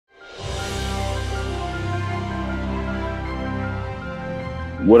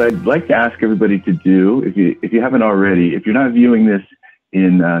what I'd like to ask everybody to do, if you haven't already, if you're not viewing this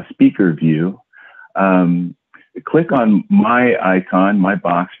in speaker view, click on my icon, my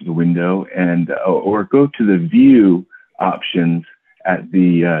box for the window, and or go to the view options at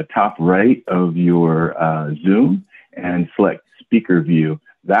the top right of your Zoom and select speaker view.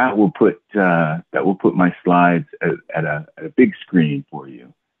 That will put my slides at a big screen for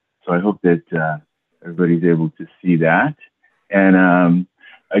you. So I hope that everybody's able to see that. And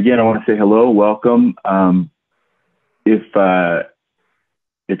again, I want to say hello, welcome. If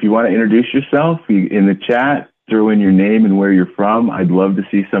you want to introduce yourself in the chat, throw in your name and where you're from. I'd love to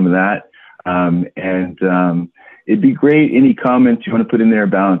see some of that. It'd be great, any comments you want to put in there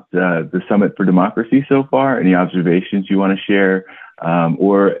about the Summit for Democracy so far, any observations you want to share,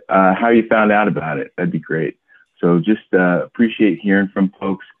 or how you found out about it. That'd be great. So just appreciate hearing from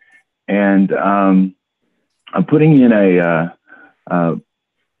folks. And I'm putting in a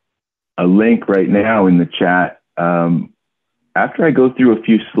link right now in the chat. After I go through a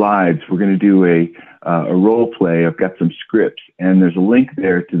few slides, we're going to do a role play. I've got some scripts, and there's a link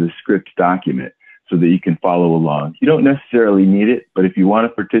there to the script document so that you can follow along. You don't necessarily need it, but if you want to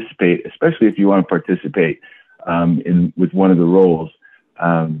participate, especially if you want to participate with one of the roles,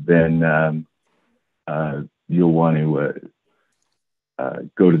 then you'll want to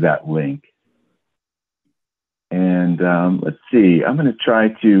go to that link. And let's see, I'm going to try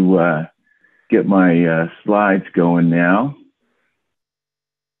to get my slides going now.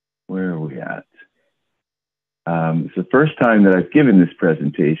 Where are we at? It's the first time that I've given this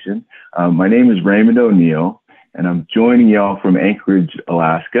presentation. My name is Raymond O'Neill, and I'm joining y'all from Anchorage,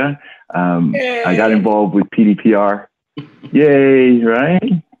 Alaska. I got involved with PDPR. Yay,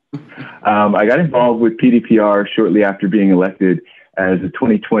 right? I got involved with PDPR shortly after being elected as a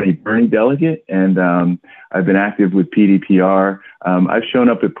 2020 Bernie delegate, and I've been active with PDPR. I've shown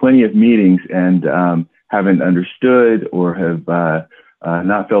up at plenty of meetings and haven't understood or have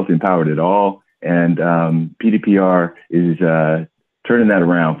not felt empowered at all. And PDPR is turning that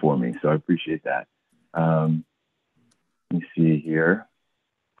around for me, so I appreciate that. Let me see here.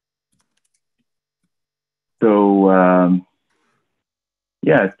 So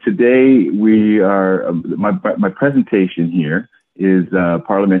yeah, today we are, my presentation here is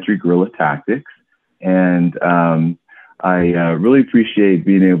Parliamentary Guerrilla Tactics. And I really appreciate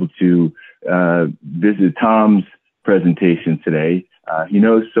being able to visit Tom's presentation today. He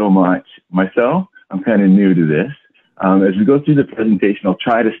knows so much. Myself, I'm kind of new to this. As we go through the presentation, I'll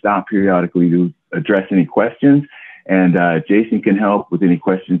try to stop periodically to address any questions, and Jason can help with any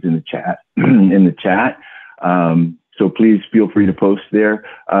questions in the chat. So please feel free to post there.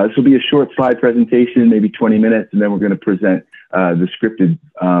 This will be a short slide presentation, maybe 20 minutes, and then we're going to present the scripted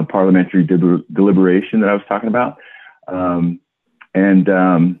parliamentary deliberation that I was talking about.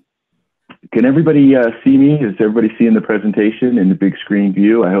 Can everybody see me? Is everybody seeing the presentation in the big screen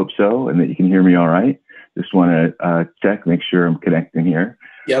view? I hope so, and that you can hear me all right. Just want to check, make sure I'm connecting here.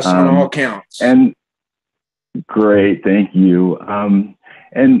 Yes, on all counts. And great, thank you.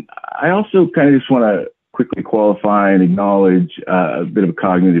 And I also kind of just want to quickly qualify and acknowledge a bit of a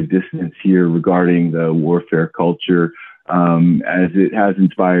cognitive dissonance here regarding the warfare culture, as it has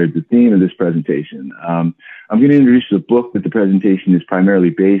inspired the theme of this presentation. I'm going to introduce the book that the presentation is primarily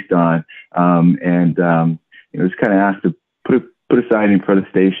based on, and it's kind of asked to put aside any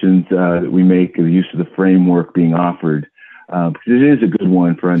protestations that we make of the use of the framework being offered, because it is a good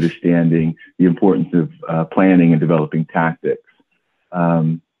one for understanding the importance of planning and developing tactics.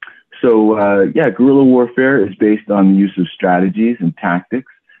 Yeah, guerrilla warfare is based on the use of strategies and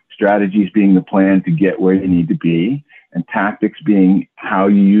tactics, strategies being the plan to get where you need to be, and tactics being how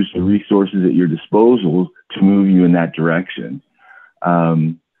you use the resources at your disposal to move you in that direction.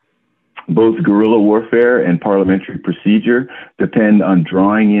 Both guerrilla warfare and parliamentary procedure depend on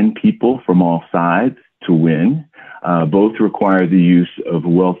drawing in people from all sides to win. Both require the use of a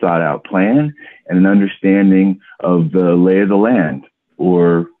well thought out plan and an understanding of the lay of the land,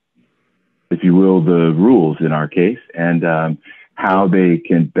 or if you will, the rules in our case, and how they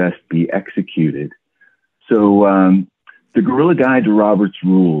can best be executed. So the Guerrilla Guide to Robert's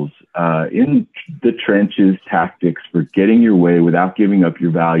Rules, in the Trenches, Tactics for Getting Your Way Without Giving Up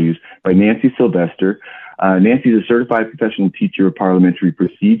Your Values by Nancy Sylvester. Nancy is a certified professional teacher of parliamentary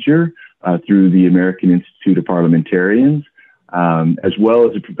procedure through the American Institute of Parliamentarians, as well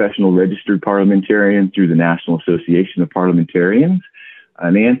as a professional registered parliamentarian through the National Association of Parliamentarians.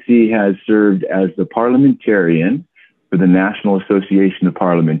 Nancy has served as the parliamentarian for the National Association of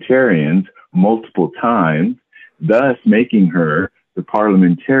Parliamentarians multiple times, thus making her the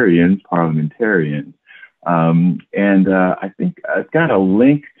parliamentarian's parliamentarian. I think I've got a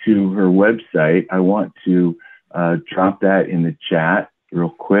link to her website. I want to drop that in the chat real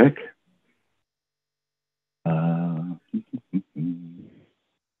quick.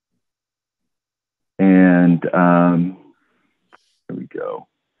 There we go.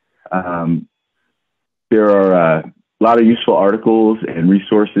 There are a lot of useful articles and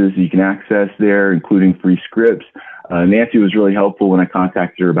resources you can access there, including free scripts. Nancy was really helpful when I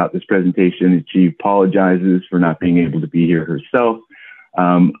contacted her about this presentation, and she apologizes for not being able to be here herself.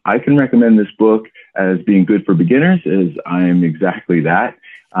 I can recommend this book as being good for beginners, as I am exactly that.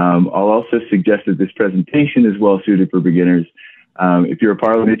 I'll also suggest that this presentation is well suited for beginners. If you're a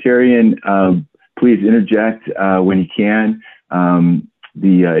parliamentarian, please interject when you can.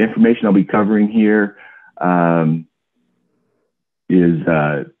 The information I'll be covering here is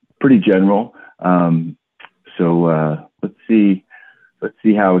pretty general. So let's see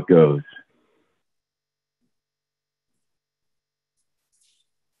how it goes.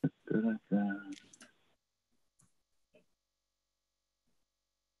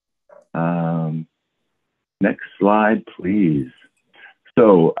 Next slide, please.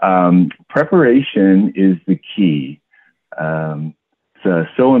 So preparation is the key. It's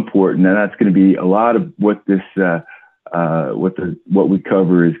so important, and that's going to be a lot of what this what we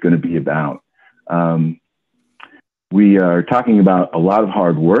cover is going to be about. We are talking about a lot of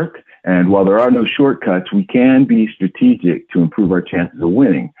hard work, and while there are no shortcuts, we can be strategic to improve our chances of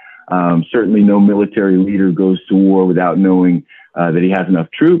winning. Certainly no military leader goes to war without knowing that he has enough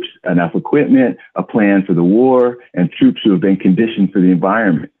troops, enough equipment, a plan for the war, and troops who have been conditioned for the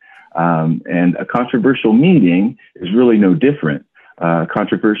environment. And a controversial meeting is really no different.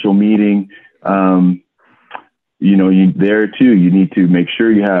 Controversial meeting, you know, there too, you need to make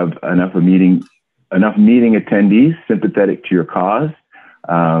sure you have enough meeting attendees sympathetic to your cause,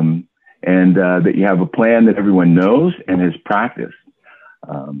 and that you have a plan that everyone knows and has practiced.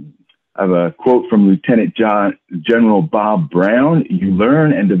 I have a quote from Lieutenant General Bob Brown: "You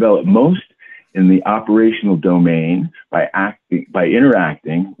learn and develop most in the operational domain by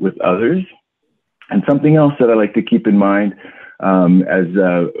interacting with others." And something else that I like to keep in mind as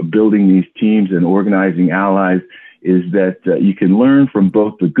building these teams and organizing allies is that you can learn from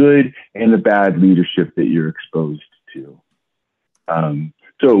both the good and the bad leadership that you're exposed to.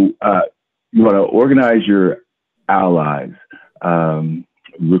 So you want to organize your allies,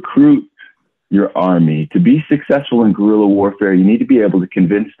 recruit your army. To be successful in guerrilla warfare, you need to be able to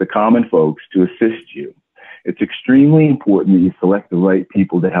convince the common folks to assist you. It's extremely important that you select the right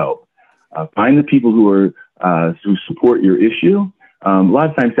people to help. Find the people who support your issue. A lot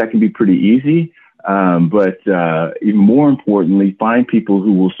of times that can be pretty easy, but even more importantly, find people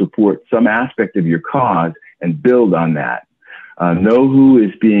who will support some aspect of your cause and build on that. Know who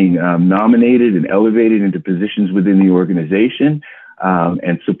is being nominated and elevated into positions within the organization,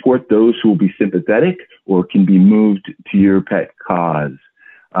 and support those who will be sympathetic or can be moved to your pet cause.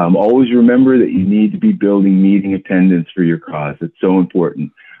 Always remember that you need to be building meeting attendance for your cause. It's so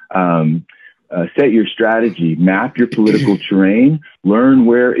important. Set your strategy, map your political terrain, learn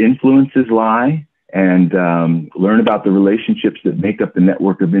where influences lie, and learn about the relationships that make up the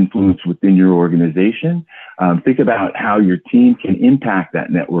network of influence within your organization. Think about how your team can impact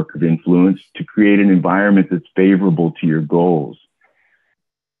that network of influence to create an environment that's favorable to your goals.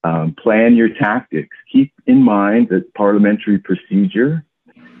 Plan your tactics. Keep in mind that parliamentary procedure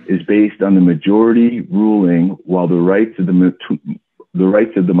is based on the majority ruling, while the rights of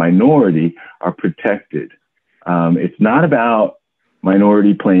the minority are protected. It's not about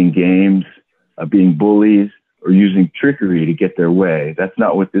minority playing games, being bullies, or using trickery to get their way. That's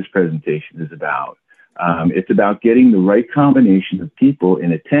not what this presentation is about. It's about getting the right combination of people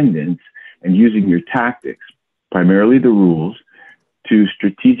in attendance and using your tactics, primarily the rules, to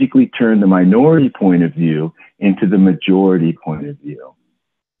strategically turn the minority point of view into the majority point of view.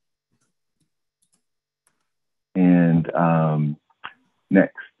 And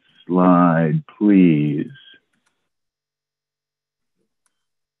next slide, please.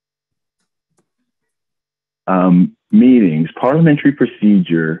 Meetings. Parliamentary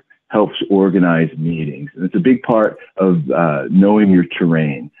procedure helps organize meetings. And it's a big part of knowing your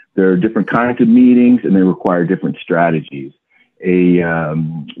terrain. There are different kinds of meetings and they require different strategies. A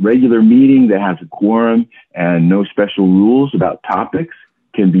regular meeting that has a quorum and no special rules about topics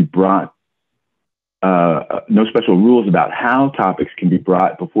can be brought, no special rules about how topics can be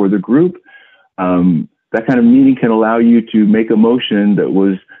brought before the group. That kind of meeting can allow you to make a motion that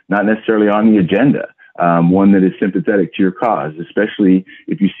was not necessarily on the agenda, one that is sympathetic to your cause, especially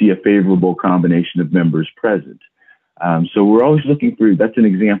if you see a favorable combination of members present. So we're always looking for, that's an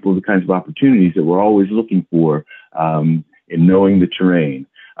example of the kinds of opportunities that we're always looking for in knowing the terrain.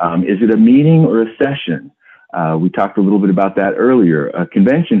 Is it a meeting or a session? We talked a little bit about that earlier. A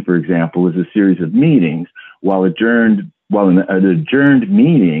convention, for example, is a series of meetings, while an adjourned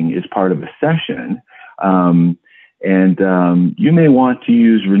meeting is part of a session. You may want to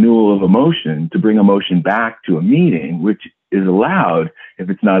use renewal of a motion to bring a motion back to a meeting, which is allowed if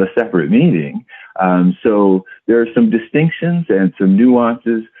it's not a separate meeting. So there are some distinctions and some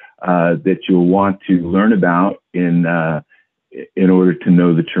nuances that you'll want to learn about in order to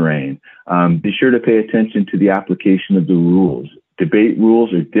know the terrain. Be sure to pay attention to the application of the rules. Debate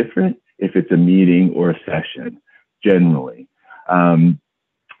rules are different if it's a meeting or a session, generally.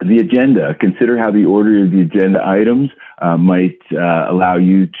 The agenda, consider how the order of the agenda items might allow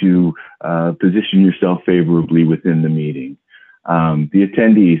you to position yourself favorably within the meeting. The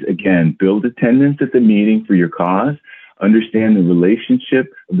attendees, again, build attendance at the meeting for your cause, understand the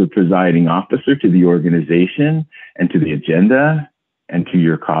relationship of the presiding officer to the organization and to the agenda and to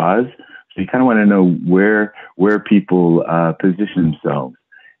your cause. So you kind of want to know where people position themselves.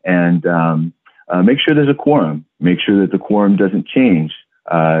 And make sure there's a quorum. Make sure that the quorum doesn't change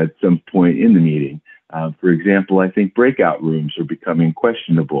at some point in the meeting. For example, I think breakout rooms are becoming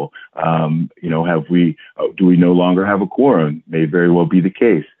questionable. You know, do we no longer have a quorum? May very well be the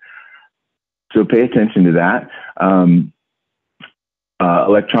case. So pay attention to that.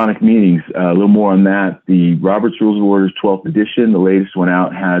 Electronic meetings, a little more on that. The Robert's Rules of Order 12th edition, the latest one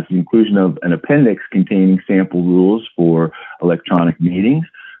out, has the inclusion of an appendix containing sample rules for electronic meetings.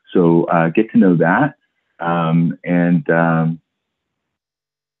 So get to know that.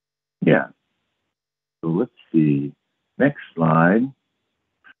 Yeah. So let's see. Next slide.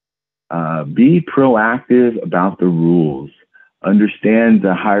 Be proactive about the rules. Understand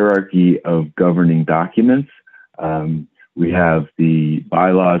the hierarchy of governing documents. We have the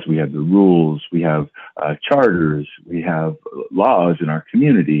bylaws, we have the rules, we have charters, we have laws in our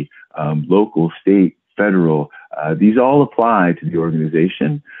community, local, state, federal. These all apply to the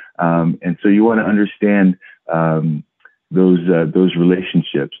organization. And so you want to understand those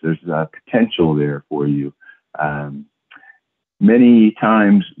relationships. There's potential there for you. Many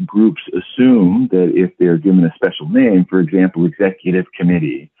times groups assume that if they're given a special name, for example, executive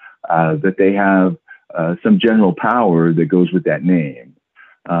committee, that they have some general power that goes with that name.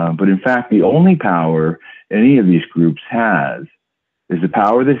 But in fact, the only power any of these groups has is the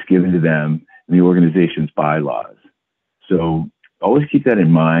power that's given to them in the organization's bylaws. So always keep that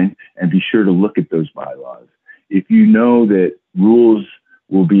in mind and be sure to look at those bylaws. If you know that rules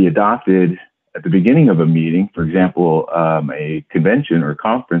will be adopted at the beginning of a meeting, for example, a convention or a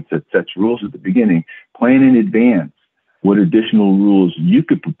conference that sets rules at the beginning, plan in advance what additional rules you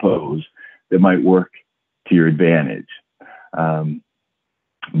could propose that might work to your advantage.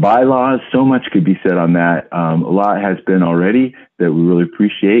 Bylaws, so much could be said on that. A lot has been already that we really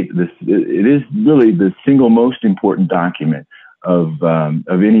appreciate. It is really the single most important document of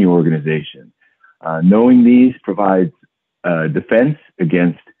any organization. Knowing these provides defense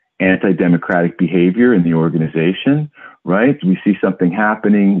against anti-democratic behavior in the organization, right? We see something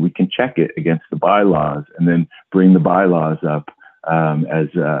happening, we can check it against the bylaws and then bring the bylaws up as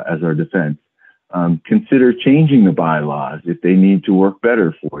our defense. Consider changing the bylaws if they need to work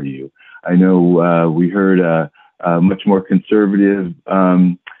better for you. I know we heard a much more conservative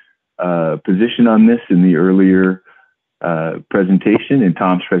position on this in the earlier presentation, in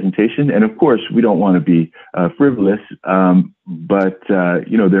Tom's presentation. And of course, we don't want to be frivolous, but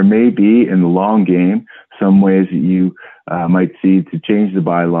you know, there may be in the long game some ways that you might see to change the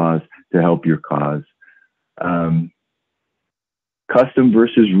bylaws to help your cause. Custom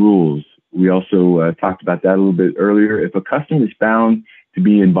versus rules. We also talked about that a little bit earlier. If a custom is found to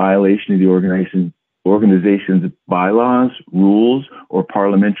be in violation of the organization's bylaws, rules, or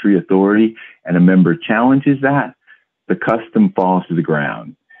parliamentary authority, and a member challenges that, the custom falls to the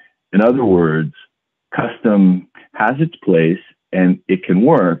ground. In other words, custom has its place and it can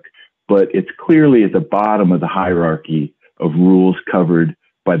work, but it's clearly at the bottom of the hierarchy of rules covered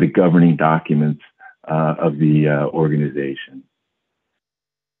by the governing documents of the organization.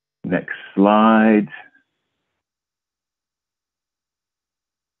 Next slide.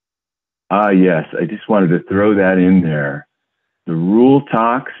 Yes, I just wanted to throw that in there. The rule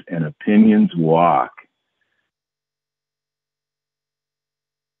talks and opinions walk.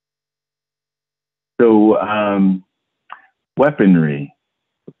 So weaponry,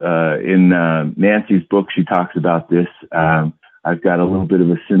 in Nancy's book, she talks about this. I've got a little bit of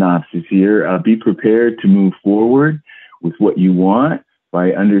a synopsis here. Be prepared to move forward with what you want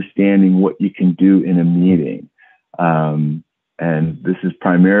by understanding what you can do in a meeting. And this is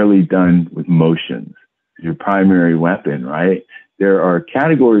primarily done with motions, your primary weapon, right? There are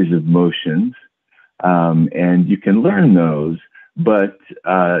categories of motions, and you can learn those, but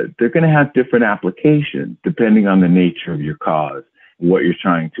they're going to have different applications depending on the nature of your cause, what you're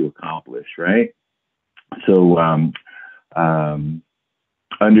trying to accomplish, right? So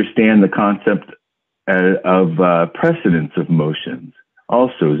understand the concept of precedence of motions.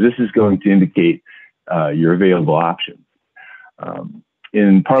 Also, this is going to indicate your available options.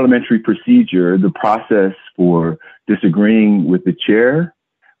 In parliamentary procedure, the process for disagreeing with the chair,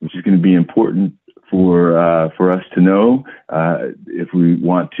 which is going to be important for us to know if we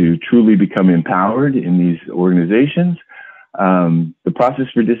want to truly become empowered in these organizations. The process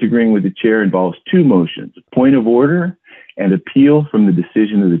for disagreeing with the chair involves two motions: point of order and appeal from the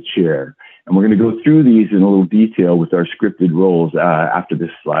decision of the chair. And we're going to go through these in a little detail with our scripted roles after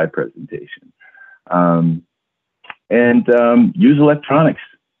this slide presentation. Use electronics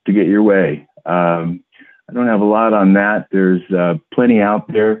to get your way. I don't have a lot on that. There's plenty out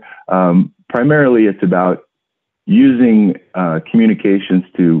there. Primarily, it's about using communications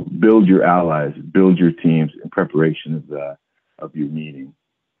to build your allies, build your teams in preparation of your meeting.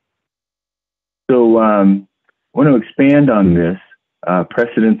 So I want to expand on this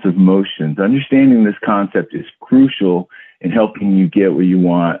precedence of motions. Understanding this concept is crucial in helping you get what you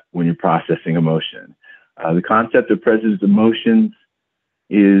want when you're processing a motion. The concept of precedence of motions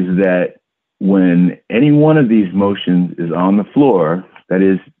is that when any one of these motions is on the floor, that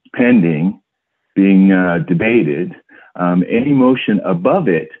is pending, being debated, any motion above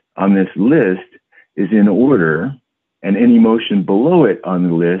it on this list is in order, and any motion below it on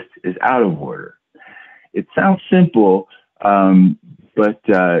the list is out of order. It sounds simple, but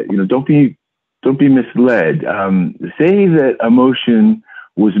don't be misled. Say that a motion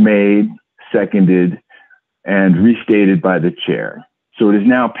was made, seconded, and restated by the chair. So it is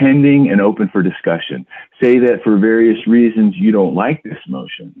now pending and open for discussion. Say that for various reasons you don't like this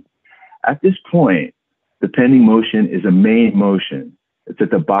motion. At this point, the pending motion is a main motion. It's at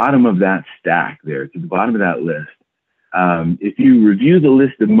the bottom of that stack there. It's at the bottom of that list. If you review the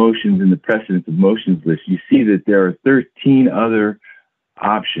list of motions in the precedence of motions list, you see that there are 13 other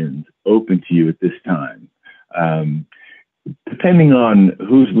options open to you at this time. Depending on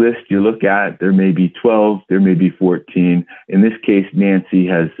whose list you look at, there may be 12, there may be 14. In this case, Nancy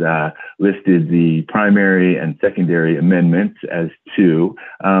has listed the primary and secondary amendments as 2.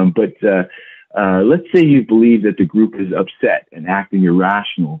 But let's say you believe that the group is upset and acting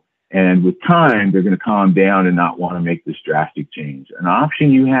irrational, and with time, they're going to calm down and not want to make this drastic change. An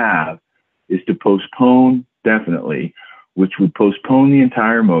option you have is to postpone, definitely, which would postpone the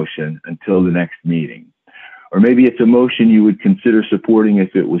entire motion until the next meeting. Or maybe it's a motion you would consider supporting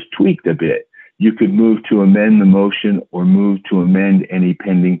if it was tweaked a bit. You could move to amend the motion or move to amend any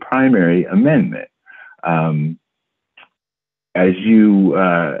pending primary amendment. As you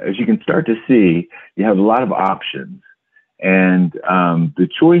can start to see, you have a lot of options, and the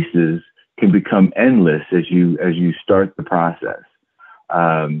choices can become endless as you start the process.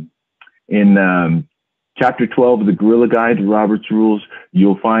 In Chapter 12 of the Guerilla Guide to Robert's Rules,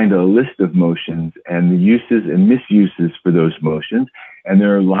 you'll find a list of motions and the uses and misuses for those motions. And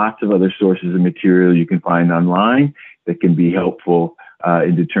there are lots of other sources of material you can find online that can be helpful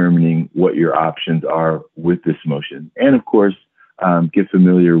in determining what your options are with this motion. And of course, get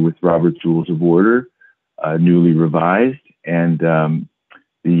familiar with Robert's Rules of Order, newly revised, and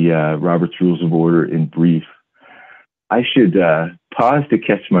the Robert's Rules of Order in brief. I should pause to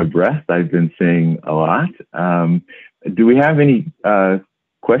catch my breath. I've been saying a lot. Do we have any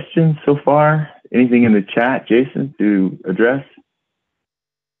questions so far? Anything in the chat, Jason, to address?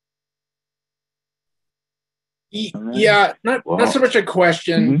 Yeah, not so much a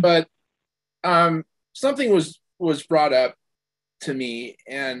question, but something was brought up to me,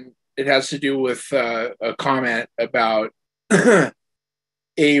 and it has to do with a comment about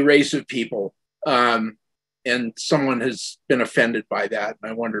a race of people. And someone has been offended by that. And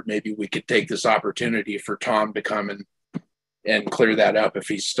I wondered maybe we could take this opportunity for Tom to come and clear that up if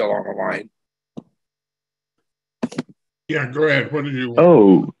he's still on the line. Yeah, go ahead. What did you want?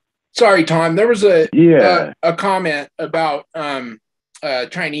 Oh, sorry, Tom. There was a comment about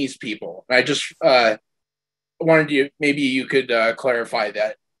Chinese people. I just wanted you, maybe you could clarify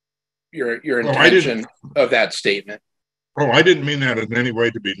that, your intention of that statement. Oh, I didn't mean that in any way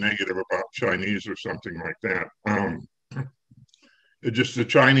to be negative about Chinese or something like that. It just the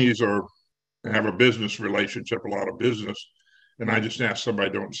Chinese have a business relationship, a lot of business, and I just asked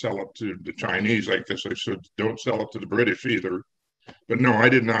somebody, don't sell it to the Chinese like this. I said, don't sell it to the British either. But no, I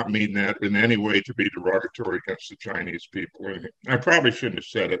did not mean that in any way to be derogatory against the Chinese people. I probably shouldn't have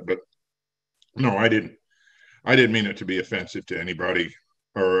said it, but no, I didn't. I didn't mean it to be offensive to anybody,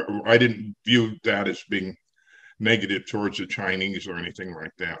 or I didn't view that as being negative towards the Chinese or anything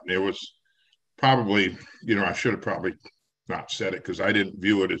like that. It was probably, I should have probably not said it, because I didn't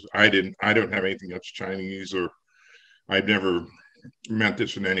view it as, I don't have anything against Chinese, or I've never meant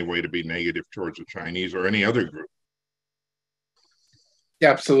this in any way to be negative towards the Chinese or any other group.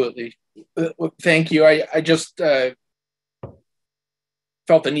 Absolutely. Well, thank you. I just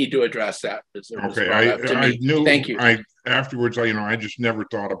felt the need to address that. Okay, I knew. Thank you. Afterwards, I just never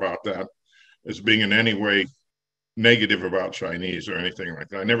thought about that as being in any way negative about Chinese or anything like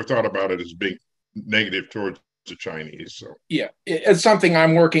that. I never thought about it as being negative towards the Chinese. So yeah, it's something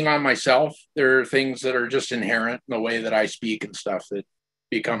I'm working on myself. There are things that are just inherent in the way that I speak and stuff that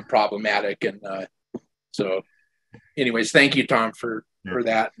become problematic, and so anyways, thank you, Tom, for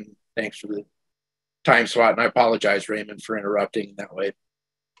that, and thanks for the time slot, and I apologize, Raymond, for interrupting in that way.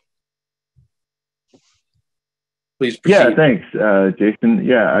 Please proceed. Yeah, thanks, Jason.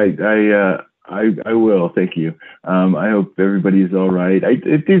 Yeah, I will. Thank you. I hope everybody's all right. I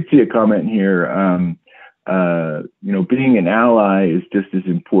did see a comment here. Being an ally is just as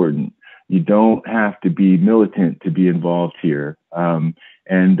important. You don't have to be militant to be involved here. I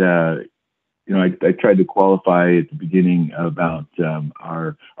tried to qualify at the beginning about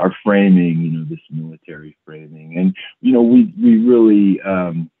our framing, this military framing, and we really,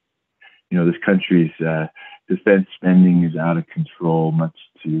 this country's defense spending is out of control, much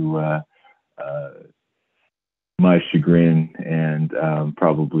to my chagrin, and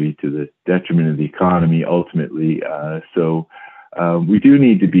probably to the detriment of the economy ultimately. So we do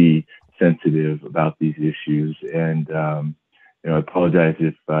need to be sensitive about these issues, and I apologize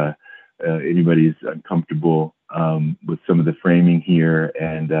if anybody is uncomfortable with some of the framing here.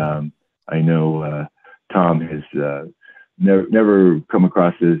 And I know Tom has never come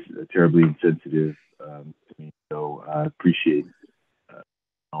across as terribly insensitive to me, so I appreciate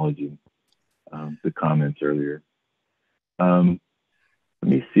acknowledging the comments earlier. Let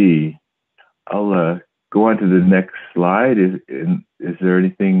me see. I'll go on to the next slide. Is there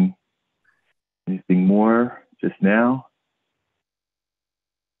anything more just now?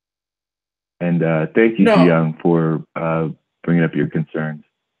 And thank you, Young, for bringing up your concerns.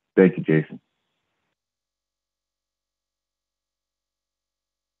 Thank you, Jason.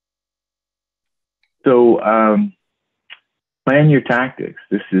 So plan your tactics.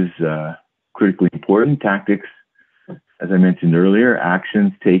 This is critically important. Tactics, as I mentioned earlier,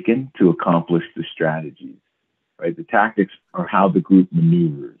 actions taken to accomplish the strategies. Right? The tactics are how the group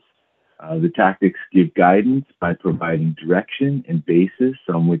maneuvers. The tactics give guidance by providing direction and basis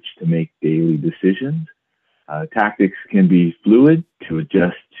on which to make daily decisions. Tactics can be fluid to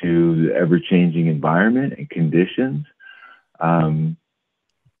adjust to the ever-changing environment and conditions.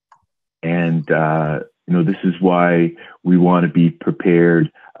 This is why we want to be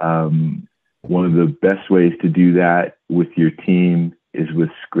prepared. One of the best ways to do that with your team is with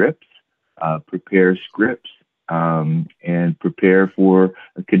scripts. Prepare scripts. And prepare for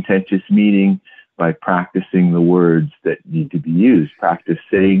a contentious meeting by practicing the words that need to be used. Practice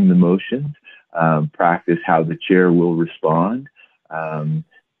saying the motions, practice how the chair will respond,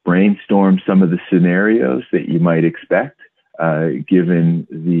 brainstorm some of the scenarios that you might expect, given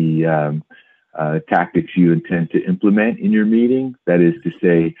the tactics you intend to implement in your meeting. That is to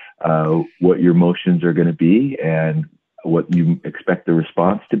say, what your motions are going to be and what you expect the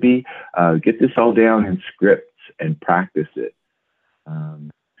response to be. Get this all down in scripts and practice it.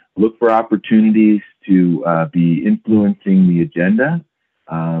 Look for opportunities to be influencing the agenda.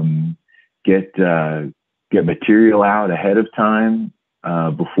 Get material out ahead of time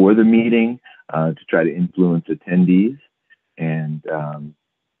before the meeting to try to influence attendees. And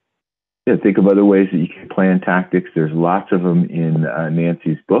think of other ways that you can plan tactics. There's lots of them in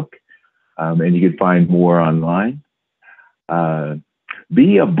Nancy's book, and you can find more online.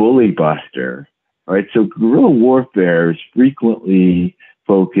 Be a bully buster. All right, so guerrilla warfare is frequently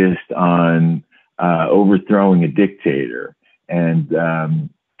focused on overthrowing a dictator, and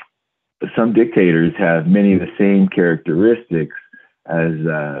some dictators have many of the same characteristics as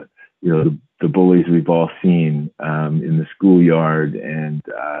the bullies we've all seen in the schoolyard, and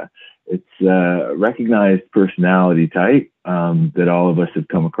it's a recognized personality type that all of us have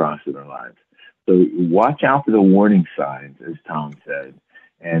come across in our lives. So watch out for the warning signs, as Tom said.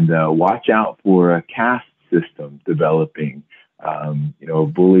 And watch out for a caste system developing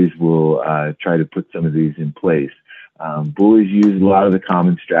Bullies will try to put some of these in place. Bullies use a lot of the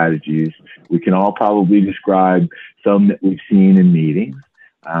common strategies. We can all probably describe some that we've seen in meetings.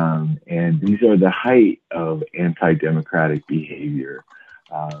 And these are the height of anti-democratic behavior.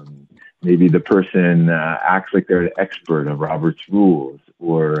 Maybe the person acts like they're an expert on Robert's rules,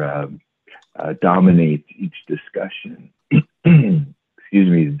 or dominates each discussion.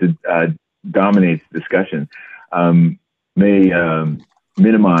 Dominates discussion. May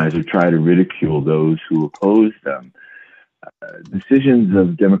minimize or try to ridicule those who oppose them. Decisions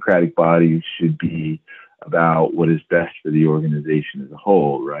of democratic bodies should be about what is best for the organization as a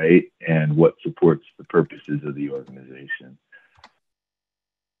whole, right? And what supports the purposes of the organization.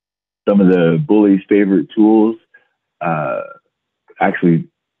 Some of the bullies' favorite tools, actually,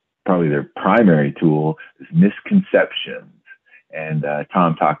 probably their primary tool, is misconceptions. And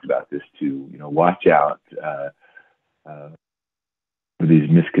Tom talked about this too. Watch out for these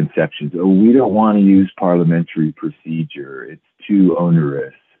misconceptions. Oh, we don't want to use parliamentary procedure. It's too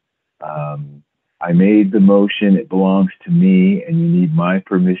onerous. I made the motion. It belongs to me, and you need my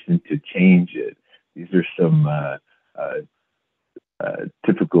permission to change it. These are some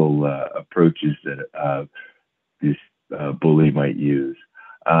typical approaches that this bully might use.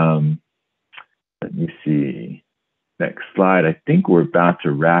 Let me see. Next slide. I think we're about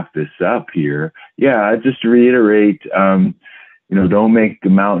to wrap this up here. Yeah, just to reiterate, don't make a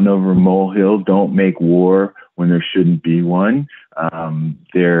mountain over a molehill. Don't make war when there shouldn't be one.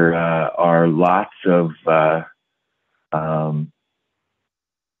 There are lots of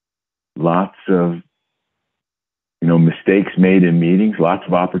mistakes made in meetings, lots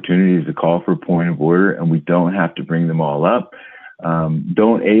of opportunities to call for a point of order, and we don't have to bring them all up.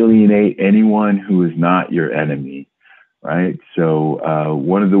 Don't alienate anyone who is not your enemy, right? So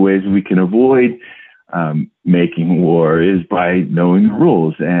one of the ways we can avoid making war is by knowing the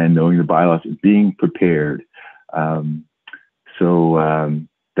rules and knowing the bylaws and being prepared.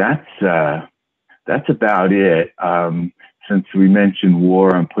 That's about it. Since we mentioned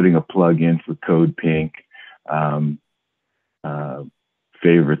war, I'm putting a plug in for Code Pink,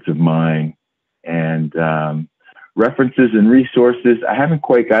 favorites of mine, and references and resources. I haven't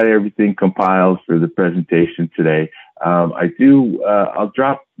quite got everything compiled for the presentation today. I'll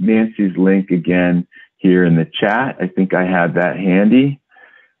drop Nancy's link again here in the chat. I think I have that handy.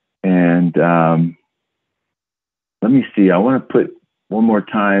 And let me see, I want to put one more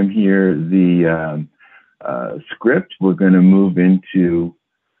time here the script. We're going to move into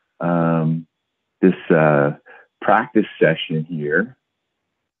this practice session here,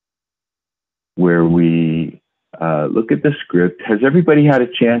 where we look at the script. Has everybody had a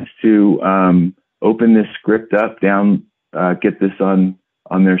chance to open this script up, get this on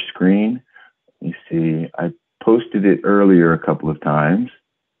their screen? Let me see, I posted it earlier a couple of times.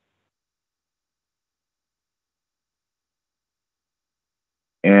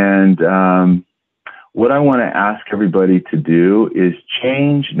 And what I want to ask everybody to do is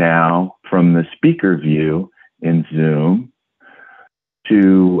change now from the speaker view in Zoom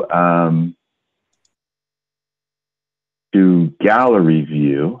to gallery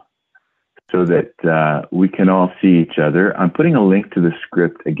view, so that we can all see each other. I'm putting a link to the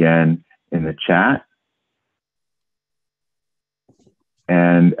script again in the chat.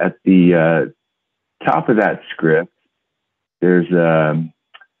 And at the top of that script, there's a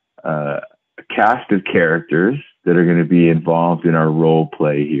cast of characters that are going to be involved in our role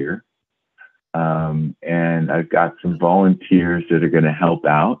play here. And I've got some volunteers that are going to help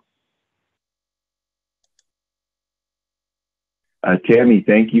out. Tammy,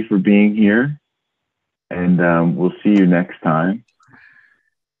 thank you for being here, and we'll see you next time.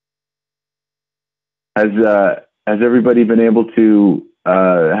 Has everybody been able to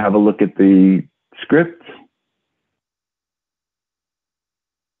have a look at the script?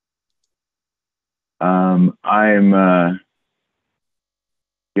 I'm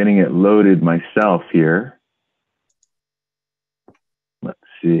getting it loaded myself here. Let's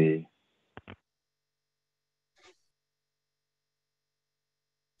see.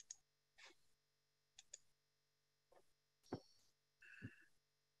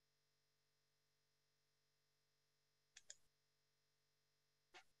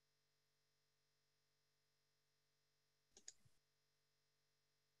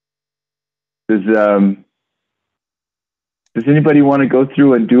 Does anybody want to go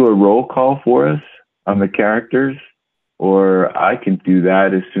through and do a roll call for us on the characters? Or I can do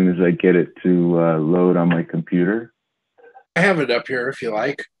that as soon as I get it to load on my computer. I have it up here if you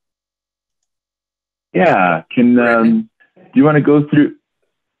like. Yeah, do you want to go through?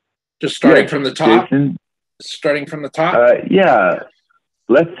 Just starting from the top? Jason? starting from the top? Yeah.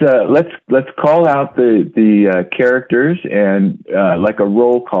 Let's call out the characters and like a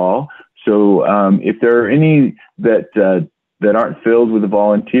roll call. So if there are any that aren't filled with a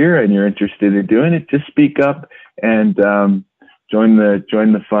volunteer and you're interested in doing it, just speak up and join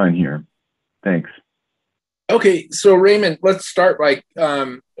the fun here. Thanks. Okay, so Raymond, let's start. Like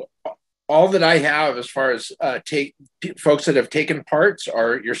all that I have as far as folks that have taken parts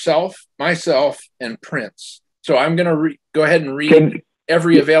are yourself, myself, and Prince. So I'm going to go ahead and read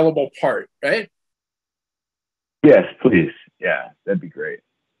every available part, right? Yes, please. Yeah, that'd be great.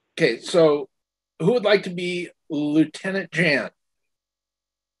 Okay, so who would like to be Lieutenant Jan?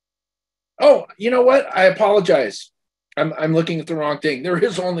 Oh, you know what? I apologize. I'm looking at the wrong thing. There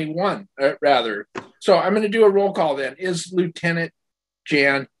is only one, rather. So I'm going to do a roll call then. Is Lieutenant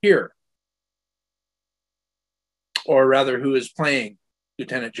Jan here? Or rather, who is playing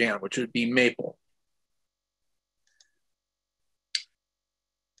Lieutenant Jan, which would be Maple.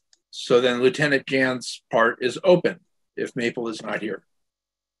 So then Lieutenant Jan's part is open if Maple is not here.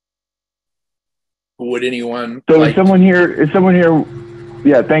 Would anyone So is someone here?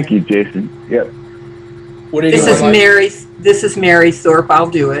 Yeah, thank you, Jason. Yep. This is Mary Thorpe. I'll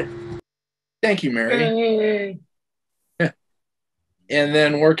do it. Thank you, Mary. And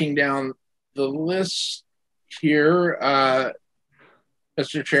then working down the list here,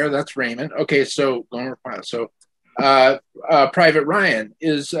 Mr. Chair, that's Raymond. Okay, so going over file. So Private Ryan,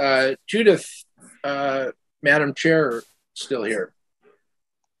 is Judith, Madam Chair, still here?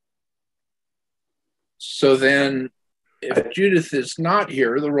 So then if Judith is not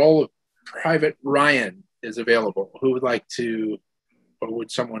here, the role of Private Ryan is available. Who would like to, or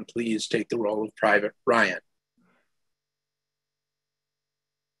would someone please take the role of Private Ryan?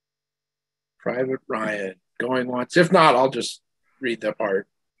 Private Ryan, going once. If not, I'll just read that part,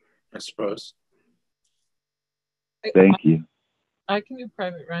 I suppose. Thank you. I can do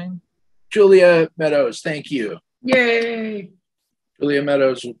Private Ryan. Julia Meadows, thank you. Yay! Julia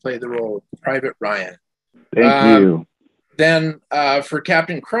Meadows will play the role of Private Ryan. Thank you. Then for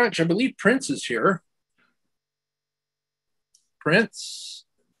Captain Crunch, I believe Prince is here. Prince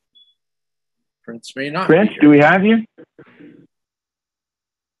may not. Prince, do we have you?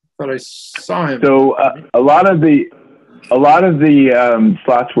 Thought I saw him. So a lot of the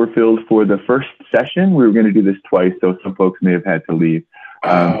slots were filled for the first session. We were going to do this twice, so some folks may have had to leave.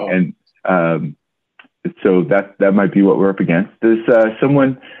 So that might be what we're up against. Does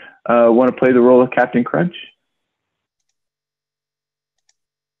someone want to play the role of Captain Crunch?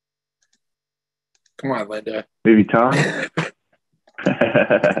 Come on, Linda. Maybe Tom?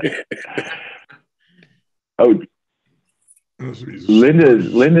 Oh,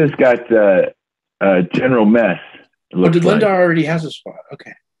 Linda's got General Mess. Oh, did Linda already has a spot?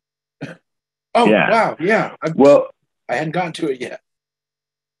 Okay. Oh, yeah. Wow. Yeah. I hadn't gotten to it yet.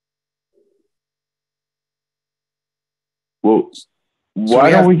 Well,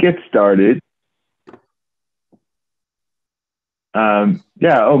 why don't we get started?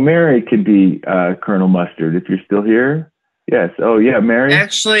 Yeah. Oh, Mary could be Colonel Mustard if you're still here. Yes. Oh, yeah, Mary.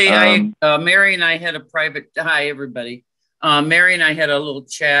 Actually, Mary and I had a private. Hi, everybody. Mary and I had a little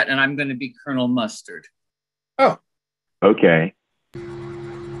chat, and I'm going to be Colonel Mustard. Oh. Okay.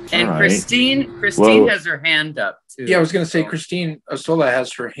 And right. Christine has her hand up too. Yeah, I was going to say Christine Osola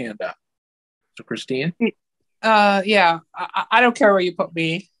has her hand up. So Christine. Yeah. I don't care where you put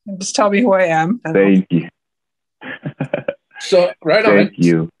me. Just tell me who I am. Thank you. So right on. Thank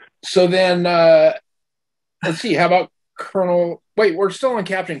you. So then, let's see. How about Colonel? Wait, we're still on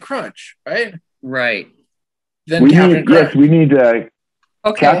Captain Crunch, right? Right. Then Captain Crunch. Yes, we need okay.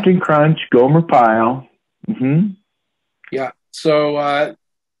 Captain Crunch, Gomer Pyle. Mm-hmm. Yeah. So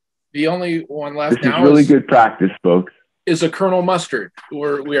the only one left now is really good practice, folks. Is a Colonel Mustard.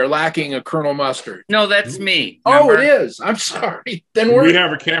 We are lacking a Colonel Mustard. No, that's me. Remember? Oh, it is. I'm sorry. Then we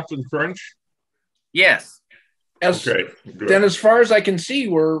have a Captain Crunch. Yes. Okay. Good. Then, as far as I can see,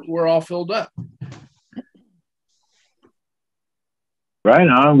 we're all filled up. Right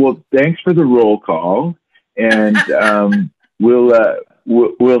on. Well, thanks for the roll call, and we'll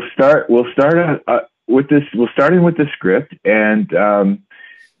start with this. We'll start in with the script, and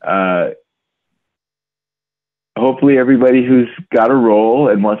hopefully everybody who's got a role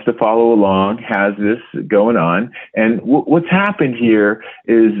and wants to follow along has this going on. And what's happened here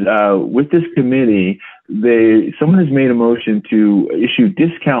is with this committee, someone has made a motion to issue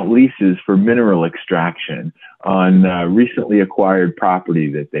discount leases for mineral extraction on recently acquired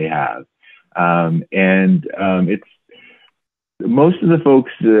property that they have. It's most of the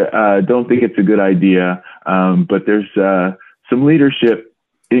folks don't think it's a good idea, but there's some leadership,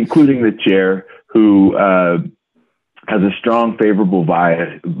 including the chair, who has a strong favorable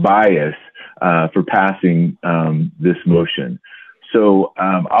bias for passing this motion. So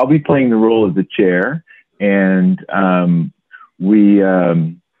I'll be playing the role of the chair, and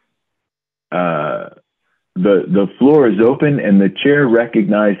the floor is open, and the chair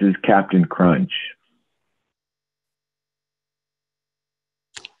recognizes Captain Crunch.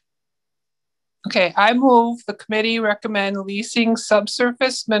 Okay, I move the committee recommend leasing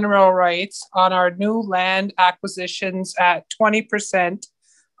subsurface mineral rights on our new land acquisitions at 20%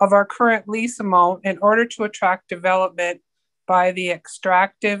 of our current lease amount in order to attract development by the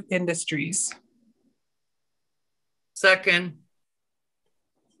extractive industries. Second.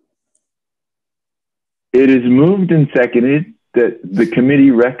 It is moved and seconded that the committee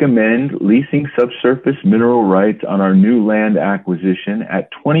recommend leasing subsurface mineral rights on our new land acquisition at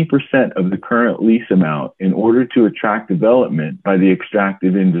 20% of the current lease amount in order to attract development by the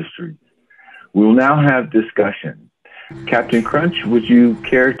extractive industry. We will now have discussion. Captain Crunch, would you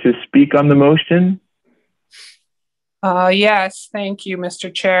care to speak on the motion? Yes, thank you,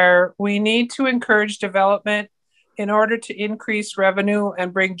 Mr. Chair. We need to encourage development in order to increase revenue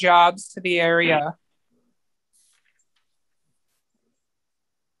and bring jobs to the area.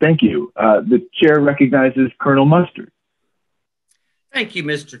 Thank you. The chair recognizes Colonel Mustard. Thank you,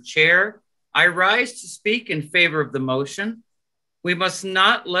 Mr. Chair. I rise to speak in favor of the motion. We must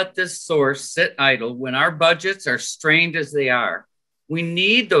not let this source sit idle when our budgets are strained as they are. We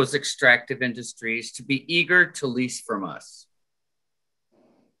need those extractive industries to be eager to lease from us.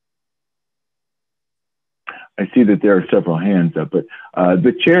 I see that there are several hands up, but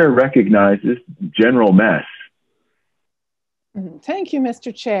the chair recognizes General Mess. Thank you,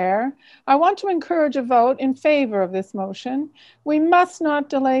 Mr. Chair. I want to encourage a vote in favor of this motion. We must not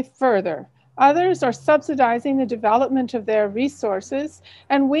delay further. Others are subsidizing the development of their resources,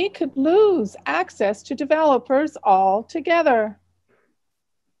 and we could lose access to developers altogether.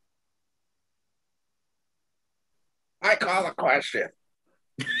 I call a question.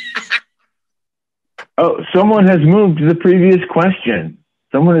 Oh, someone has moved to the previous question.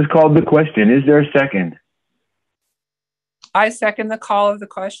 Someone has called the question. Is there a second? I second the call of the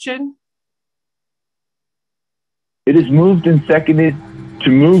question. It is moved and seconded to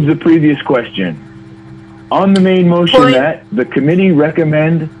move the previous question. On the main motion that the committee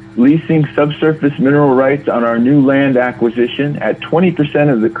recommend leasing subsurface mineral rights on our new land acquisition at 20%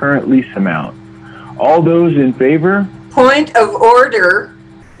 of the current lease amount. All those in favor? Point of order.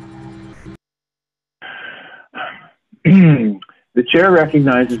 The chair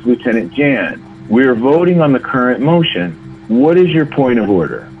recognizes Lieutenant Jan. We are voting on the current motion. What is your point of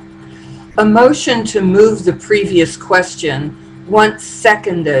order? A motion to move the previous question, once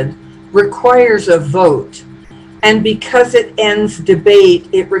seconded, requires a vote. And because it ends debate,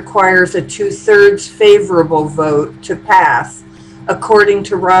 it requires a 2/3 favorable vote to pass, according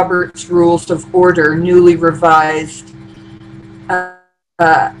to Robert's Rules of Order, newly revised,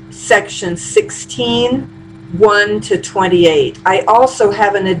 section 16, 1 to 28. I also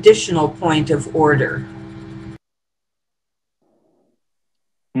have an additional point of order.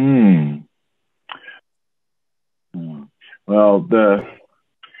 Well,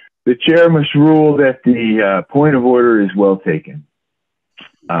 the chair must rule that the point of order is well taken.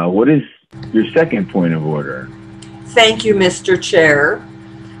 What is your second point of order? Thank you, Mr. Chair.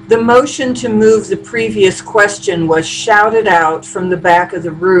 The motion to move the previous question was shouted out from the back of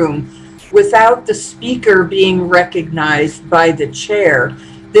the room without the speaker being recognized by the chair.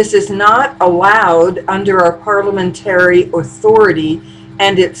 This is not allowed under our parliamentary authority,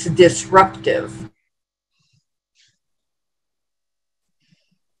 and it's disruptive.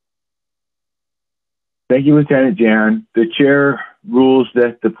 Thank you, Lieutenant Jan. The chair rules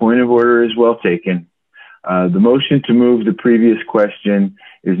that the point of order is well taken. The motion to move the previous question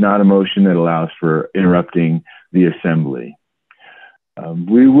is not a motion that allows for interrupting the assembly.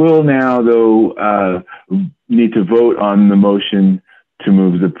 We will now, though, need to vote on the motion to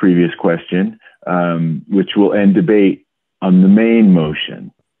move the previous question, which will end debate on the main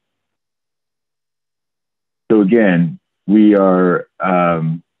motion. So again, we are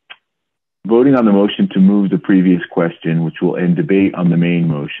voting on the motion to move the previous question, which will end debate on the main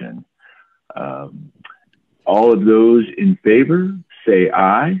motion. All of those in favor, say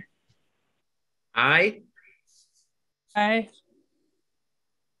aye. Aye. Aye.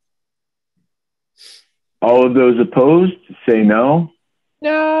 All of those opposed, say no.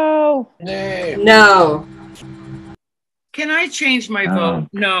 No. No. Can I change my vote?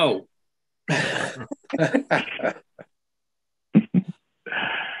 No.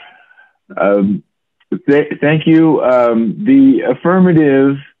 Thank you. The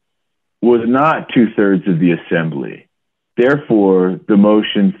affirmative was not 2/3 of the assembly. Therefore, the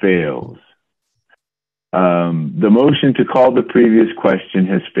motion fails. The motion to call the previous question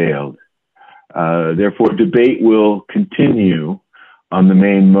has failed. Therefore, debate will continue on the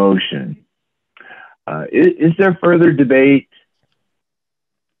main motion. Is there further debate?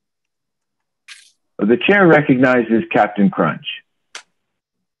 The chair recognizes Captain Crunch.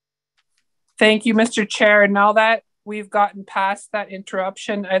 Thank you, Mr. Chair. Now that we've gotten past that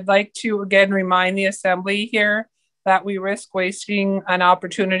interruption, I'd like to again remind the Assembly here that we risk wasting an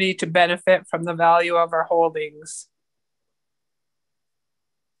opportunity to benefit from the value of our holdings.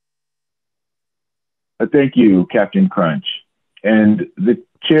 Thank you, Captain Crunch. And the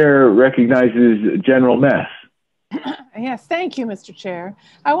chair recognizes General Mess. Yes, thank you, Mr. Chair.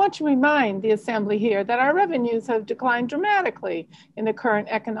 I want to remind the Assembly here that our revenues have declined dramatically in the current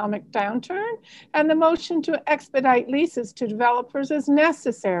economic downturn, and the motion to expedite leases to developers is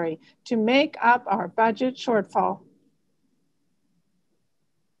necessary to make up our budget shortfall.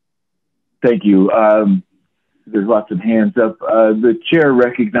 Thank you. There's lots of hands up. The chair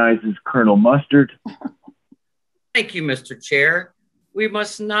recognizes Colonel Mustard. Thank you, Mr. Chair. We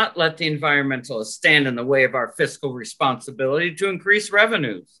must not let the environmentalists stand in the way of our fiscal responsibility to increase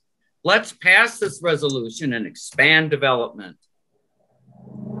revenues. Let's pass this resolution and expand development.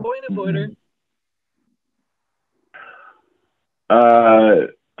 Point of order.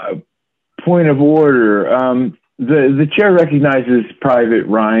 Point of order. The chair recognizes Private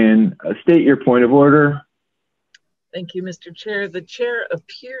Ryan. State your point of order. Thank you, Mr. Chair. The chair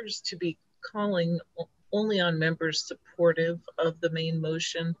appears to be calling only on members supportive of the main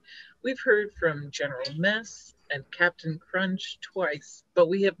motion. We've heard from General Mess and Captain Crunch twice, but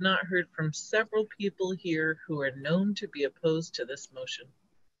we have not heard from several people here who are known to be opposed to this motion.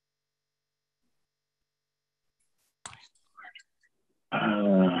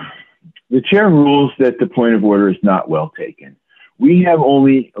 The chair rules that the point of order is not well taken. We have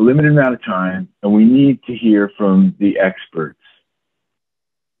only a limited amount of time, and we need to hear from the experts.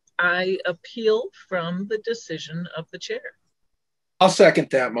 I appeal from the decision of the chair. I'll second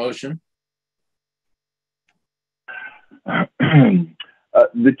that motion.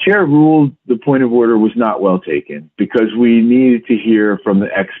 The chair ruled the point of order was not well taken because we needed to hear from the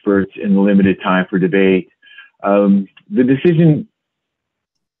experts in the limited time for debate. The decision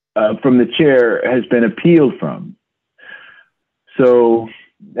from the chair has been appealed from. So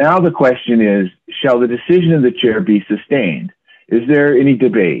now the question is, shall the decision of the chair be sustained? Is there any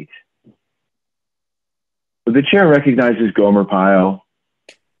debate? The chair recognizes Gomer Pyle.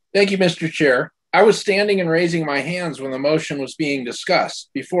 Thank you, Mr. Chair. I was standing and raising my hands when the motion was being discussed.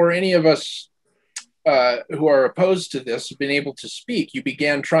 Before any of us who are opposed to this have been able to speak, you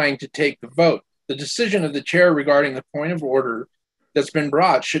began trying to take the vote. The decision of the chair regarding the point of order that's been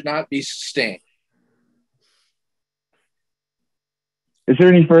brought should not be sustained. Is there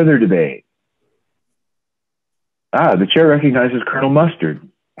any further debate? The chair recognizes Colonel Mustard.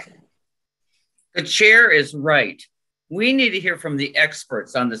 The chair is right. We need to hear from the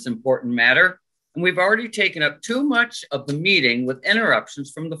experts on this important matter, and we've already taken up too much of the meeting with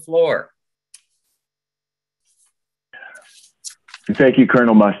interruptions from the floor. Thank you,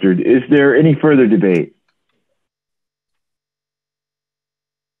 Colonel Mustard. Is there any further debate?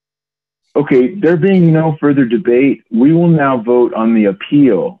 Okay, there being no further debate, we will now vote on the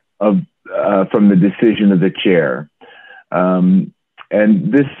appeal of from the decision of the chair. And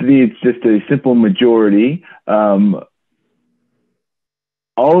this needs just a simple majority. All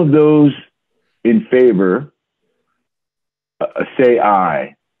of those in favor say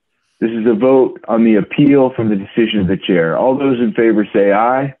aye. This is a vote on the appeal from the decision of the chair. All those in favor say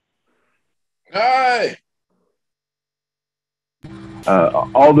aye. Aye.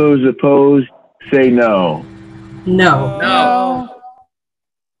 All those opposed say no. No. No.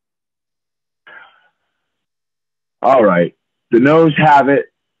 All right. The noes have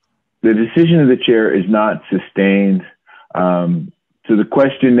it. The decision of the chair is not sustained. So the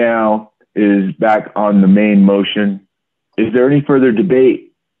question now is back on the main motion. Is there any further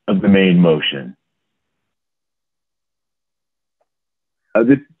debate of the main motion?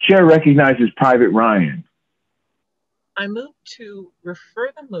 The chair recognizes Private Ryan. I move to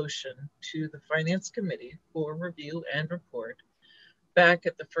refer the motion to the Finance Committee for review and report back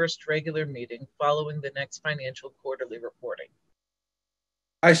at the first regular meeting following the next financial quarterly reporting.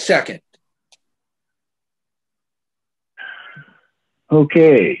 I second.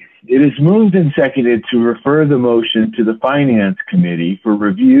 Okay, it is moved and seconded to refer the motion to the Finance Committee for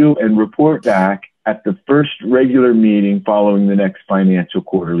review and report back at the first regular meeting following the next financial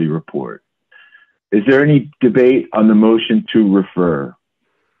quarterly report. Is there any debate on the motion to refer?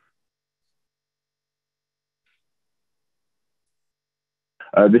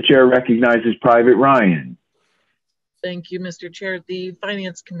 The chair recognizes Private Ryan. Thank you, Mr. Chair. The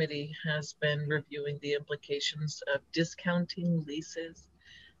Finance Committee has been reviewing the implications of discounting leases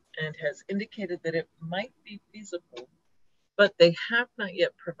and has indicated that it might be feasible, but they have not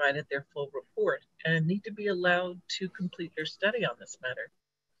yet provided their full report and need to be allowed to complete their study on this matter.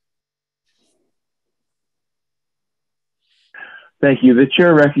 Thank you. The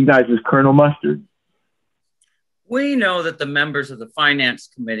chair recognizes Colonel Mustard. We know that the members of the Finance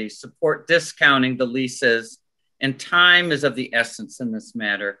Committee support discounting the leases, and time is of the essence in this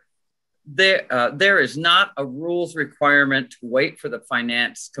matter. There is not a rules requirement to wait for the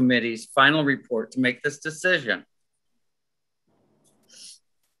Finance Committee's final report to make this decision.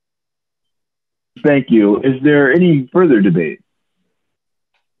 Thank you. Is there any further debate?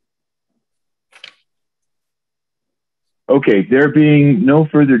 Okay, there being no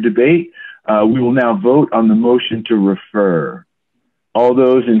further debate, we will now vote on the motion to refer. All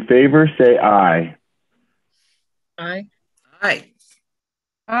those in favor say aye. Aye. Aye.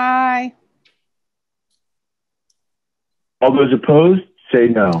 Aye. All those opposed say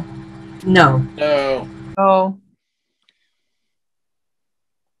no. No. No. No.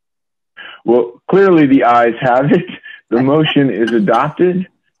 Well, clearly the ayes have it. The motion is adopted,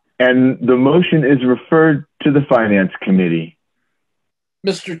 and the motion is referred to the Finance Committee.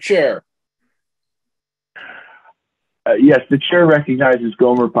 Mr. Chair. Yes, the chair recognizes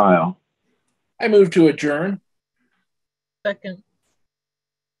Gomer Pyle. I move to adjourn. Second.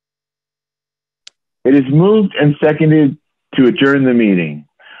 It is moved and seconded to adjourn the meeting.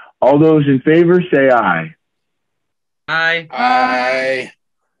 All those in favor say aye. Aye. Aye.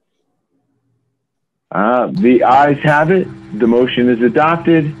 The ayes have it. The motion is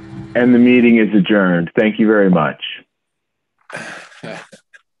adopted, and the meeting is adjourned. Thank you very much.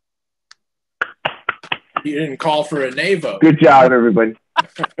 You didn't call for a nay vote. Good job, everybody.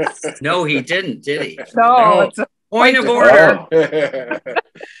 No, he didn't, did he? No, it's a Point of order.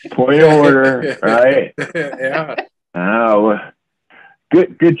 Point of order, right? Yeah. Oh,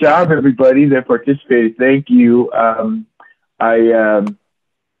 good job, everybody that participated. Thank you. I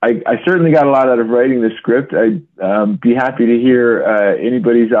certainly got a lot out of writing the script. I'd be happy to hear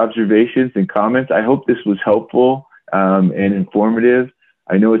anybody's observations and comments. I hope this was helpful and informative.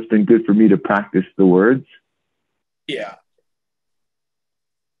 I know it's been good for me to practice the words. Yeah.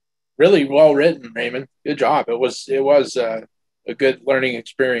 Really well written, Raymond. Good job. It was a good learning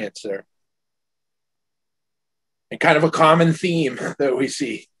experience there. And kind of a common theme that we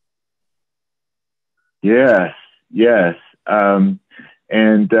see. Yes. You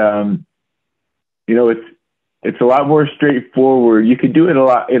know, it's a lot more straightforward. You could do it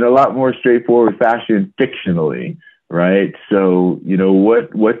in a lot more straightforward fashion fictionally, right? So, you know,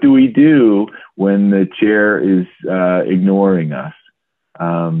 what do we do when the chair is ignoring us?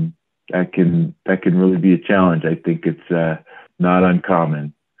 That can really be a challenge. I think it's not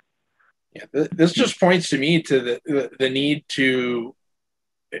uncommon. Yeah, this just points to me to the need to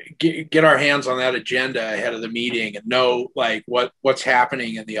get our hands on that agenda ahead of the meeting and know like what's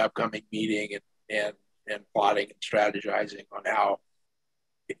happening in the upcoming meeting and plotting and strategizing on how,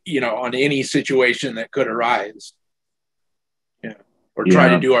 you know, on any situation that could arise. Yeah, or try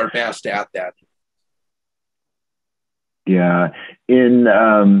to do our best at that. Yeah, in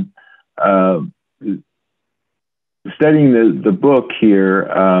studying the book here,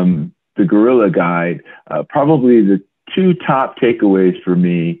 the Guerilla Guide, probably the two top takeaways for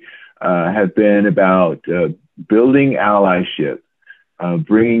me have been about building allyship,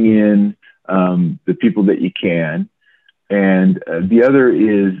 bringing in the people that you can, and the other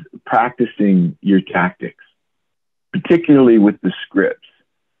is practicing your tactics, particularly with the scripts.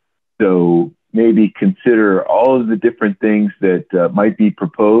 So maybe consider all of the different things that might be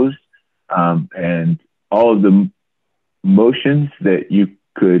proposed and all of the motions that you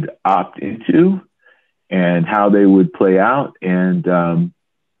could opt into and how they would play out. And,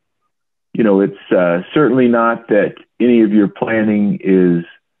 you know, it's certainly not that any of your planning is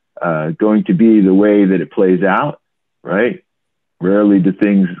going to be the way that it plays out, right? Rarely do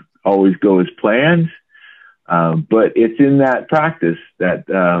things always go as planned, but it's in that practice that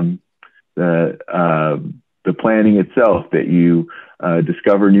the planning itself that you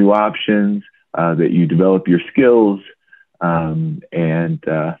discover new options, that you develop your skills,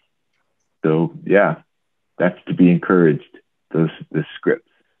 so yeah, that's to be encouraged. The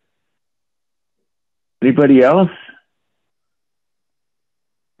scripts. Anybody else?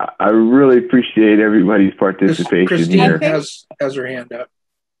 I really appreciate everybody's participation Christine here. has her hand up.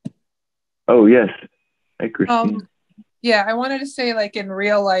 Oh yes, hi Christine. Yeah, I wanted to say, like in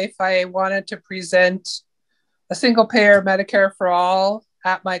real life, I wanted to present a single payer Medicare for all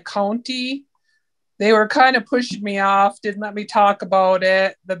at my county, they were kind of pushing me off, didn't let me talk about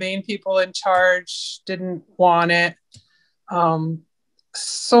it. The main people in charge didn't want it.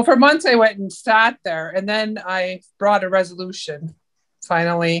 So for months I went and sat there, and then I brought a resolution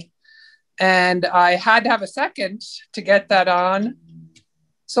finally, and I had to have a second to get that on.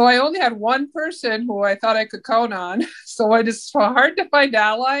 So I only had one person who I thought I could count on. So it's hard to find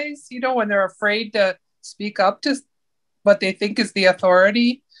allies, when they're afraid to speak up to what they think is the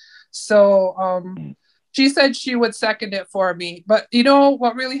authority. So she said she would second it for me. But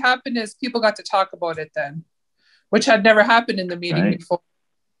what really happened is people got to talk about it then, which had never happened in the meeting before.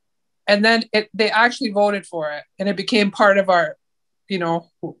 And then they actually voted for it, and it became part of our,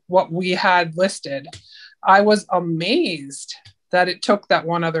 what we had listed. I was amazed that it took that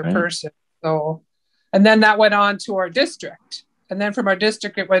one other person. So, and then that went on to our district. And then from our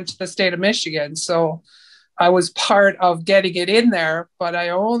district, it went to the state of Michigan. So I was part of getting it in there, but I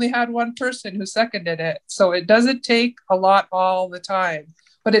only had one person who seconded it. So it doesn't take a lot all the time,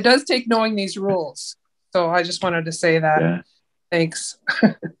 but it does take knowing these rules. So I just wanted to say that. Yeah. Thanks.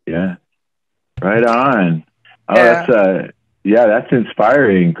 Yeah. Right on. Oh, yeah. That's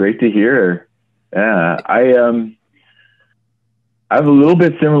inspiring. Great to hear. Yeah. I have a little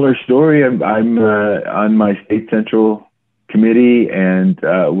bit similar story. I'm on my state central committee and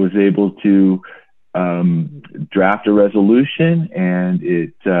was able to draft a resolution, and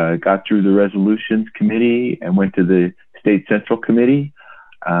it got through the resolutions committee and went to the state central committee,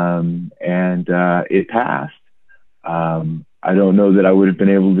 and it passed. I don't know that I would have been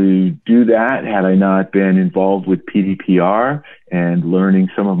able to do that had I not been involved with PDPR and learning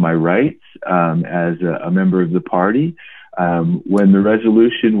some of my rights as a member of the party. When the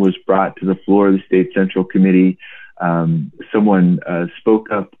resolution was brought to the floor of the State Central Committee, someone spoke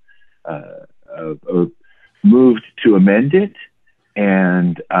up, moved to amend it,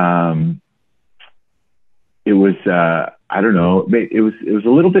 and it was, I don't know, it was a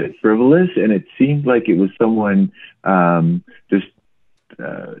little bit frivolous, and it seemed like it was someone just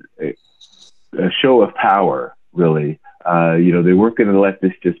a show of power, really. They weren't going to let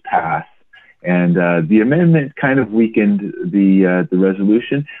this just pass. And the amendment kind of weakened the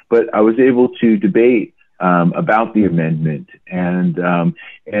resolution, but I was able to debate about the amendment. And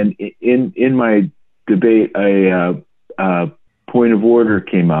in my debate, a point of order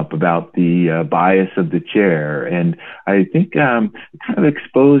came up about the bias of the chair, and I think kind of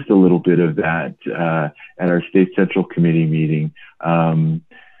exposed a little bit of that at our State Central Committee meeting.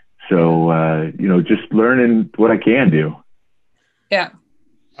 Just learning what I can do. Yeah,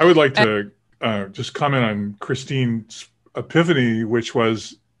 I would like to just comment on Christine's epiphany, which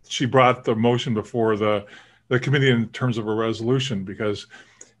was she brought the motion before the committee in terms of a resolution, because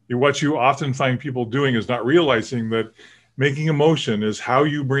what you often find people doing is not realizing that making a motion is how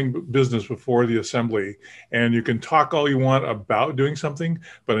you bring business before the assembly. And you can talk all you want about doing something,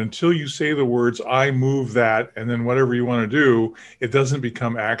 but until you say the words, I move that, and then whatever you want to do, it doesn't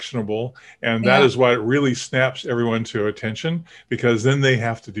become actionable. And that is what really snaps everyone to attention, because then they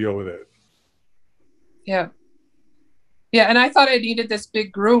have to deal with it. Yeah. Yeah. And I thought I needed this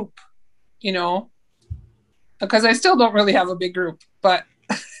big group, because I still don't really have a big group, but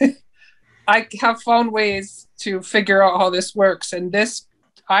I have found ways to figure out how this works. And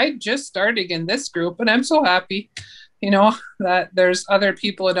I just started in this group, and I'm so happy, that there's other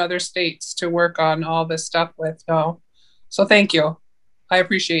people in other states to work on all this stuff with now. So thank you. I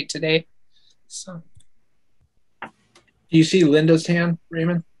appreciate today. So. Do you see Linda's hand,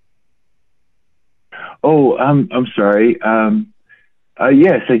 Raymond? Oh, I'm sorry.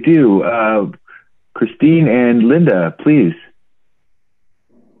 Yes, I do. Christine and Linda, please.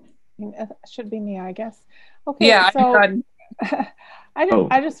 It should be me, I guess. Okay. Yeah, so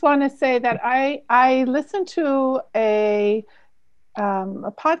I just want to say that I listened to a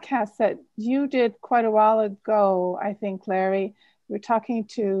podcast that you did quite a while ago. I think, Larry, you were talking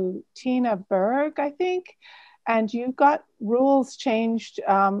to Tina Berg, I think. And you got rules changed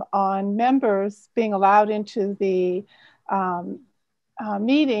on members being allowed into the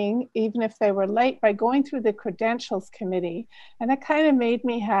meeting, even if they were late, by going through the credentials committee. And that kind of made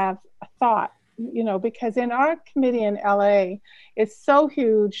me have a thought, because in our committee in LA, it's so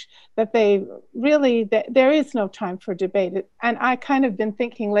huge that there is no time for debate. And I kind of been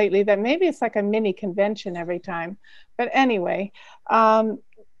thinking lately that maybe it's like a mini convention every time. But anyway,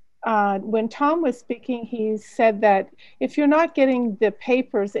 when Tom was speaking, he said that if you're not getting the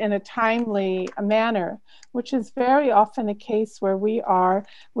papers in a timely manner, which is very often the case where we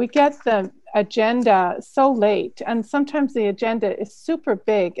get the agenda so late, and sometimes the agenda is super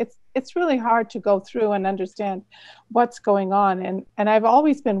big. it's really hard to go through and understand what's going on. And I've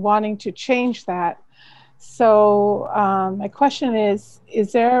always been wanting to change that. So my question is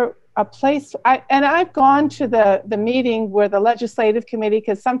there a place, I've gone to the meeting where the legislative committee,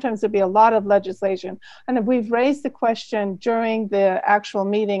 because sometimes there'll be a lot of legislation, and we've raised the question during the actual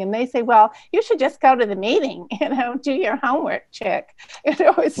meeting, and they say, well, you should just go to the meeting, do your homework, chick.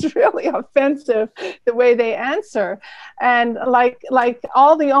 It's really offensive the way they answer. And like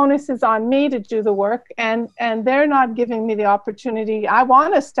all the onus is on me to do the work, and they're not giving me the opportunity. I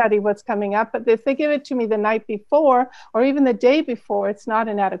want to study what's coming up, but if they give it to me the night before or even the day before, it's not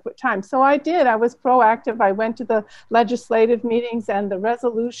an adequate time. So I did. I was proactive. I went to the legislative meetings and the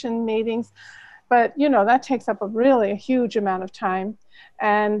resolution meetings, but that takes up a huge amount of time.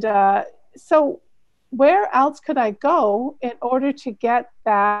 And so where else could I go in order to get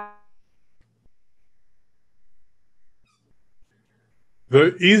that?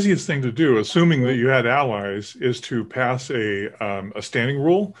 The easiest thing to do, assuming that you had allies, is to pass a standing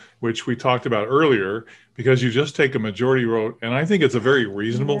rule, which we talked about earlier, because you just take a majority vote. And I think it's a very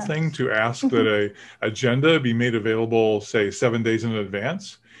reasonable thing to ask that a agenda be made available, say, 7 days in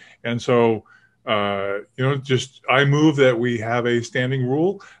advance. And so, I move that we have a standing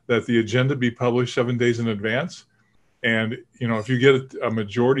rule that the agenda be published 7 days in advance. And, if you get a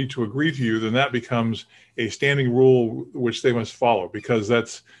majority to agree to you, then that becomes a standing rule which they must follow, because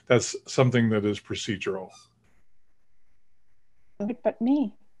that's something that is procedural. But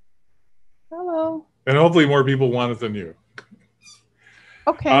me. Hello. And hopefully more people want it than you.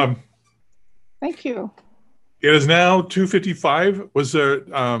 Okay. Thank you. It is now 2:55. Was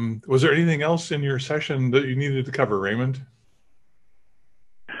there anything else in your session that you needed to cover, Raymond?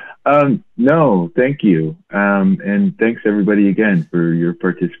 No, thank you. And thanks everybody again for your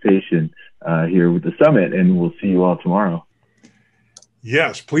participation here with the summit, and we'll see you all tomorrow.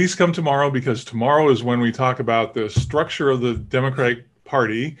 Yes, please come tomorrow, because tomorrow is when we talk about the structure of the Democratic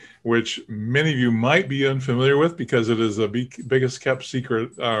Party, which many of you might be unfamiliar with because it is the biggest kept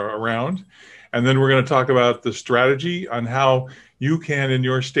secret around. And then we're going to talk about the strategy on how you can, in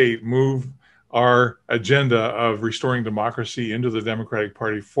your state, move our agenda of restoring democracy into the Democratic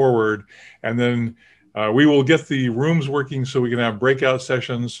Party forward. And then we will get the rooms working so we can have breakout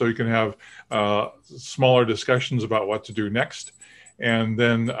sessions, so you can have smaller discussions about what to do next. And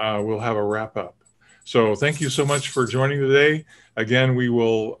then we'll have a wrap up. So thank you so much for joining today. Again, we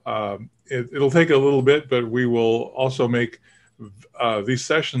will, it'll take a little bit, but we will also make these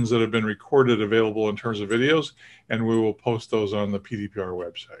sessions that have been recorded available in terms of videos, and we will post those on the PDPR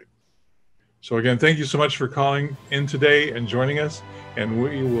website. So again, thank you so much for calling in today and joining us, and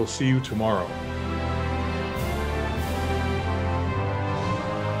we will see you tomorrow.